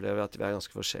 så opplever jeg at vi er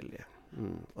ganske forskjellige.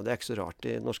 Og det er ikke så rart.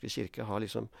 Den norske kirke har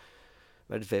liksom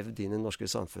vært vevd inn i det norske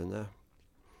samfunnet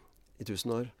i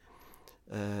 1000 år.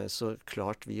 Så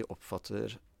klart vi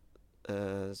oppfatter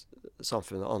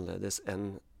samfunnet annerledes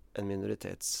enn en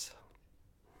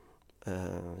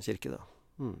minoritetskirke, da.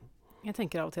 Jeg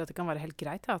tenker av og til at det kan være helt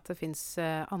greit at det finnes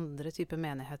andre typer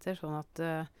menigheter, sånn at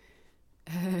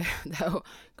det er jo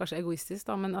kanskje egoistisk,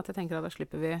 da, men at jeg tenker at da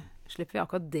slipper vi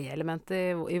akkurat det elementet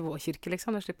i vår kirke,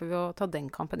 liksom. Da slipper vi å ta den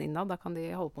kampen innad. Da kan de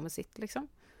holde på med sitt, liksom.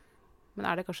 Men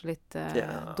er det kanskje litt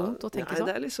dumt å tenke sånn? Nei,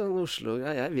 det er litt sånn Oslo.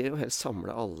 Jeg vil jo helst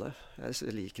samle alle.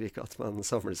 Jeg liker ikke at man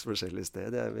samles forskjellige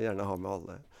steder. Jeg vil gjerne ha med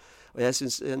alle. Og jeg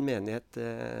syns en menighet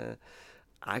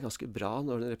er ganske bra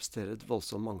når den representerer et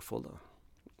voldsomt mangfold, da.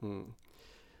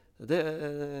 Det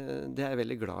er jeg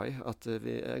veldig glad i.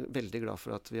 Vi er veldig glad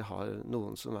for at vi har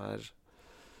noen som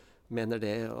mener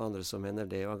det, og andre som mener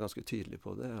det, og er ganske tydelige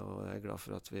på det. Og jeg er glad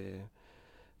for at vi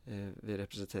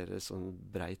representerer et sånn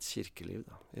breit kirkeliv,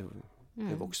 da.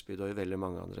 I Vågsbygd og i veldig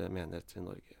mange andre menigheter i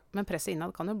Norge. Men presset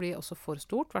innad kan jo bli også for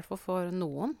stort, i hvert fall for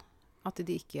noen. At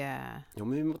de ikke... Jo,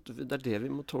 men det er det vi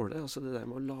må tåle. Altså det der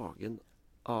med å lage en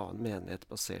annen menighet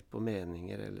basert på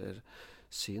meninger eller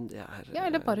syn, det er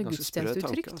eller bare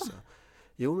gudstjenesteuttrykk, da.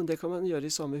 Jo, men det kan man gjøre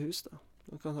i samme hus, da.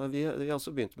 Vi har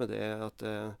også begynt med det at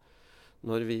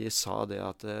når vi sa det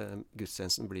at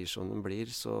gudstjenesten blir som den blir,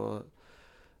 så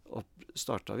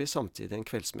starta vi samtidig en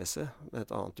kveldsmesse med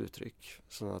et annet uttrykk.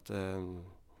 Sånn at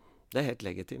det er helt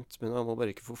legitimt, men man må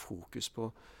bare ikke få fokus på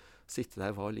å sitte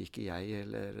der, hva liker jeg,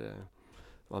 eller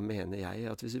hva mener jeg?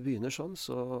 At hvis vi begynner sånn,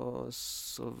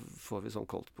 så får vi sånn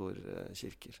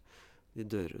koldtbordkirker. De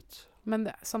dør ut. Men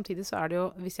samtidig så er det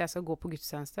jo, hvis jeg skal gå på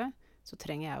gudstjeneste, så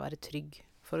trenger jeg å være trygg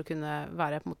for å kunne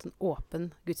være på en måte en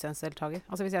åpen gudstjenestedeltaker.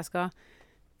 Altså hvis jeg skal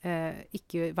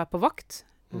ikke være på vakt,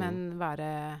 men være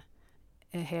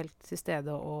helt til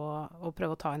stede og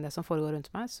prøve å ta inn det som foregår rundt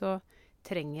meg, så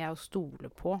trenger jeg å stole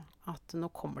på at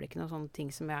nå kommer det ikke noen sånne ting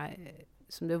som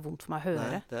det er vondt for meg å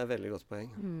høre. Nei, det er et veldig godt poeng.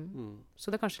 Så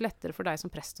det er kanskje lettere for deg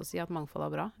som prest å si at mangfold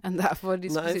er bra, enn det er for de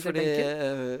som sitter i benken?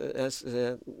 Nei,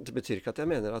 det betyr ikke at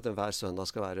jeg mener at hver søndag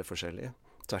skal være forskjellig.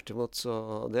 Tvert imot, så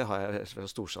det har jeg fra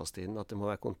storsalstiden, at det må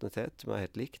være kontinuitet, det må være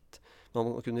helt likt. Man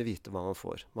må kunne vite hva man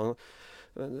får.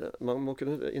 Man må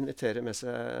kunne invitere med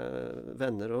seg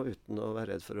venner og uten å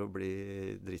være redd for å bli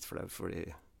drittflau, fordi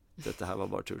dette her var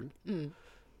bare tull.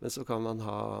 Men så kan man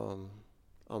ha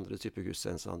andre typer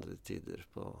gudstjenester, andre tider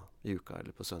i uka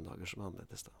eller på søndager som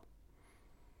annerledes, da.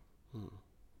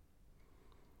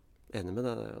 Enig med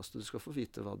deg, altså, du skal få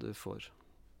vite hva du får.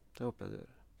 Det håper jeg du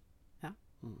gjør. Ja.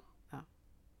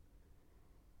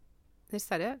 Nils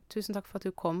Terje, tusen takk for at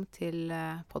du kom til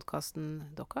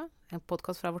podcasten Dokka, en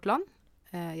podcast fra Vårt Land.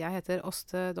 Jeg heter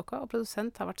Åste Dokka, og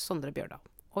produsent har vært Sondre Bjørdal.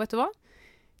 Og vet du hva?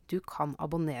 Du kan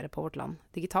abonnere på Vårt Land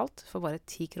digitalt for bare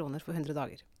 10 kroner for 100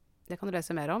 dager. Det kan du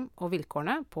lese mer om, og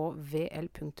vilkårene på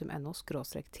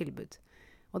vl.no/tilbud.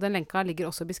 Og den lenka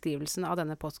ligger også i beskrivelsen av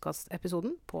denne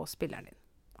podcast-episoden på spilleren din.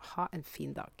 Ha en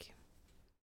fin dag.